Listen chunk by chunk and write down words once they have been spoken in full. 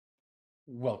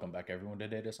Welcome back everyone to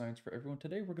Data Science for Everyone.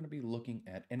 Today we're going to be looking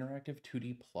at interactive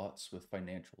 2D plots with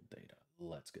financial data.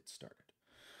 Let's get started.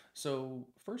 So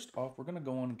first off, we're going to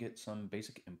go on and get some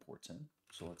basic imports in.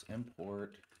 So let's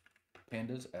import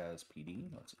pandas as PD,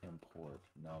 let's import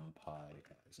numpy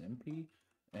as np,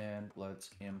 and let's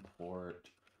import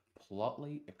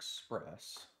plotly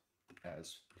express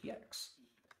as px.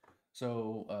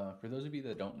 So for those of you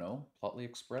that don't know, plotly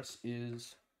express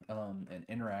is an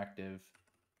interactive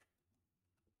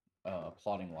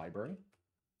plotting library.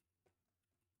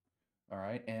 All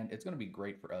right, and it's going to be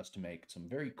great for us to make some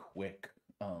very quick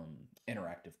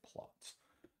interactive plots.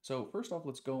 So first off,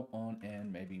 let's go on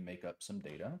and maybe make up some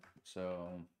data.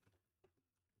 So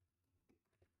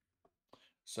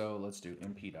let's do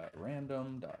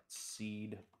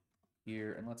np.random.seed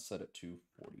here, and let's set it to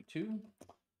 42.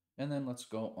 And then let's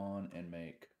go on and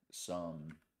make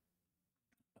some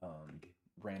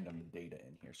random data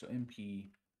in here. So np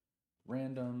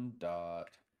random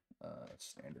dot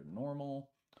standard normal,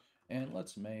 and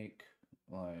let's make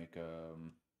like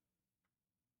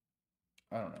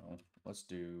I don't know, let's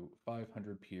do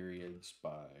 500 periods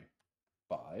by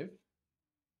 5.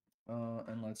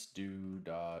 And let's do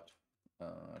dot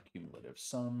cumulative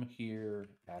sum here,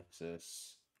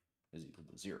 axis is equal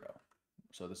to 0.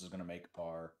 So this is going to make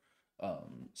our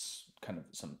kind of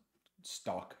some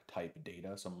stock type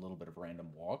data, some little bit of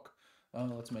random walk.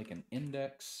 Let's make an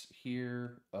index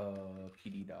here,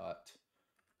 pd dot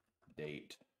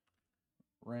date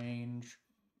range.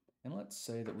 And let's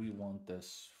say that we want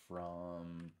this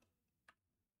from,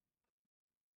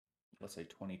 let's say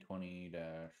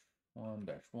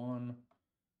 2020-1-1.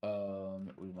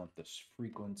 We want this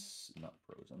frequency, not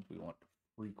frozen, we want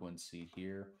frequency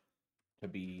here to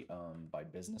be by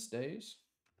business days.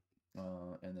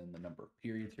 And then the number of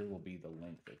periods here will be the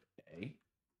length of A.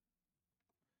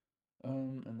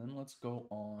 And then let's go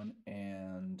on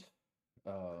and,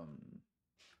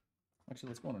 actually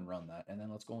let's go on and run that. And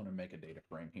then let's go on and make a data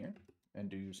frame here and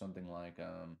do something like,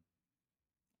 I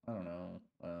don't know,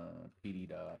 pd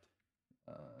dot,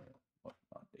 what,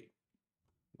 not date,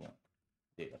 we want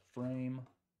data frame,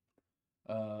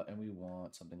 and we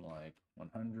want something like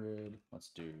 100, let's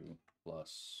do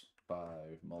plus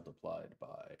 5 multiplied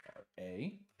by our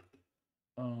A.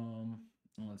 And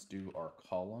let's do our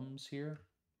columns here.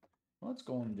 Let's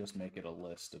go and just make it a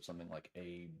list of something like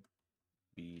A,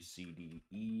 B, C, D,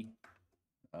 E.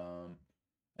 And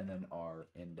then our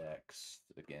index,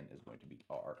 again, is going to be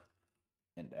our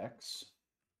index.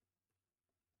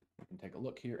 We can take a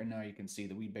look here, and now you can see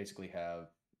that we basically have,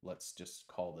 let's just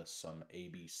call this some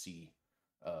ABC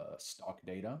stock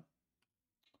data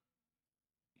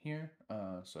here.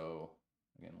 So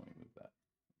again, let me move that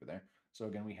over there. So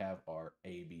again, we have our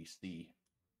ABC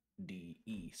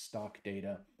DE stock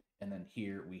data, and then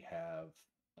here we have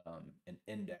an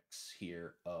index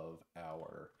here of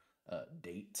our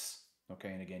dates.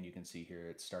 Okay, and again, you can see here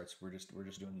it starts. We're just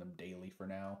doing them daily for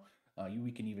now.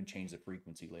 We can even change the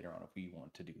frequency later on if we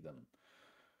want to do them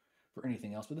for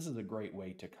anything else. But this is a great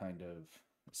way to kind of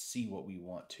see what we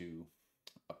want to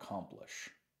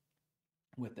accomplish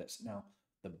with this. Now,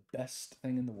 the best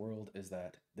thing in the world is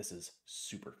that this is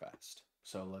super fast.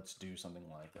 So let's do something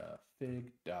like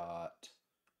fig dot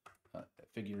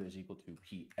figure is equal to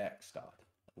px dot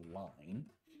line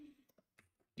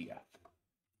df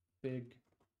fig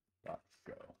dot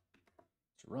show.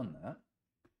 Let's run that,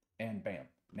 and bam,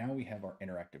 now we have our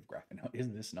interactive graph. And now,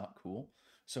 isn't this not cool?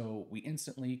 So we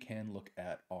instantly can look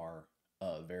at our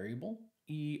variable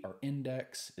e, our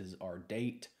index is our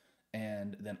date,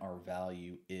 and then our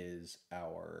value is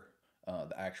our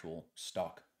the actual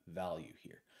stock value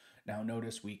here. Now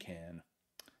notice we can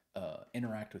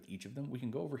interact with each of them. We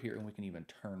can go over here and we can even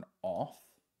turn off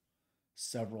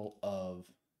several of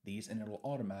these, and it'll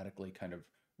automatically kind of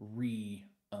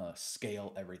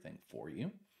scale everything for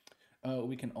you.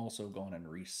 We can also go on and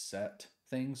reset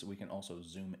things. We can also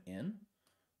zoom in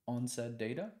on said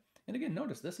data. And again,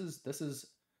 notice this is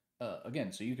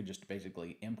again, so you could just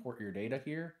basically import your data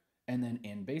here, and then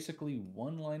in basically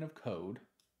one line of code,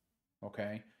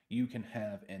 okay, you can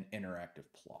have an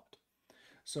interactive plot.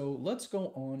 So let's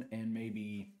go on and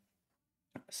maybe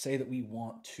say that we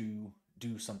want to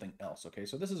do something else. Okay,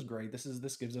 so this is great.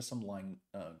 This gives us some line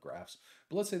graphs,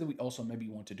 but let's say that we also maybe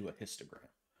want to do a histogram.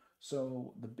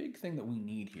 So the big thing that we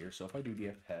need here, so if I do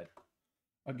df head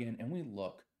again, and we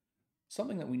look,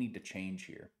 something that we need to change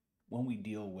here when we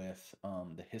deal with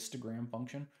the histogram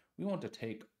function, we want to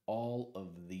take all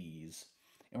of these,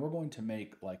 and we're going to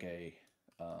make like a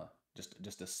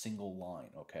just a single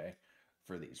line, okay,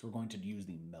 for these. We're going to use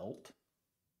the melt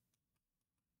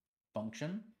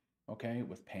function, okay,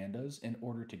 with pandas in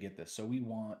order to get this. So we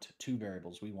want two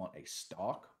variables. We want a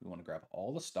stock. We want to grab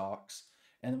all the stocks,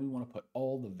 and then we want to put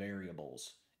all the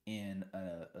variables in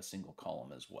a single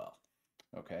column as well.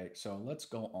 Okay, so let's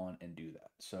go on and do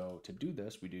that. So to do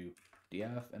this, we do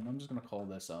df, and I'm just going to call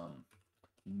this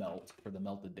melt for the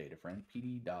melted data frame,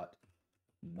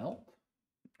 pd.melt,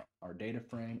 our data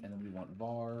frame, and then we want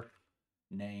var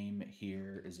name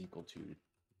here is equal to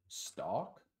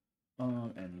stock,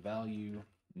 and value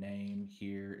name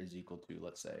here is equal to,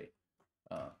 let's say,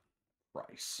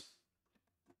 price.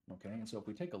 Okay, and so if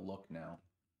we take a look now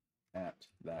at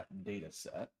that data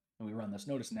set and we run this,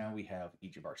 notice now we have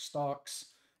each of our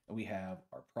stocks and we have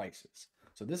our prices.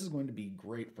 So this is going to be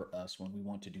great for us when we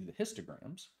want to do the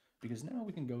histograms, because now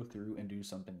we can go through and do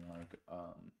something like,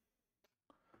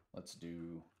 let's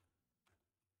do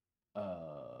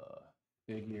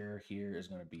figure here is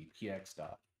going to be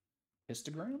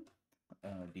px.histogram,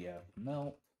 df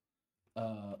melt.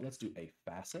 Let's do a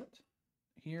facet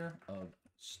here of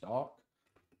stock,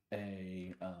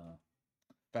 a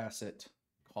facet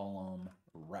column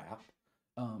wrap,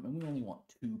 and we only want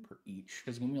 2 per each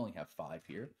because we only have 5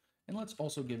 here. And let's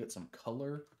also give it some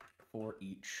color for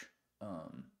each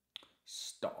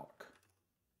stock.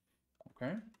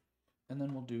 Okay, and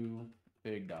then we'll do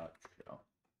big.show.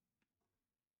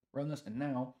 Run this, and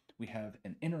now we have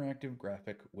an interactive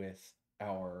graphic with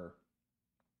our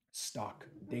stock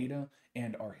data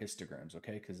and our histograms,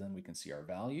 okay? Because then we can see our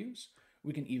values.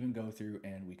 We can even go through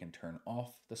and we can turn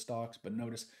off the stocks, but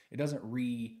notice it doesn't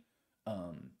reevaluate.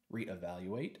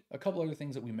 A couple other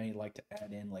things that we may like to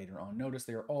add in later on. Notice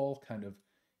they're all kind of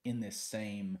in this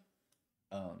same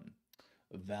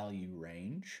value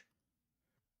range.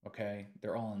 Okay,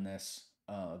 they're all in this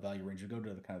value range. We go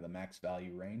to the kind of the max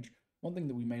value range. One thing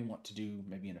that we may want to do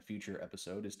maybe in a future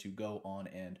episode is to go on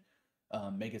and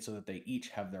make it so that they each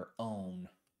have their own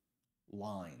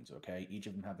lines, okay? Each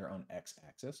of them have their own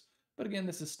x-axis. But again,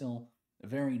 this is still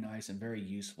very nice and very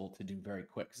useful to do very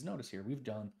quick. Because notice here, we've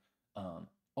done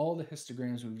all the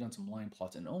histograms, we've done some line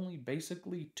plots, and only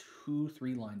basically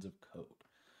 2-3 lines of code.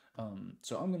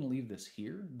 So I'm going to leave this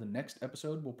here. The next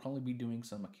episode, we'll probably be doing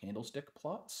some candlestick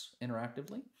plots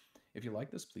interactively. If you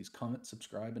like this, please comment,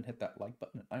 subscribe, and hit that like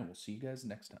button. And I will see you guys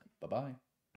next time. Bye-bye.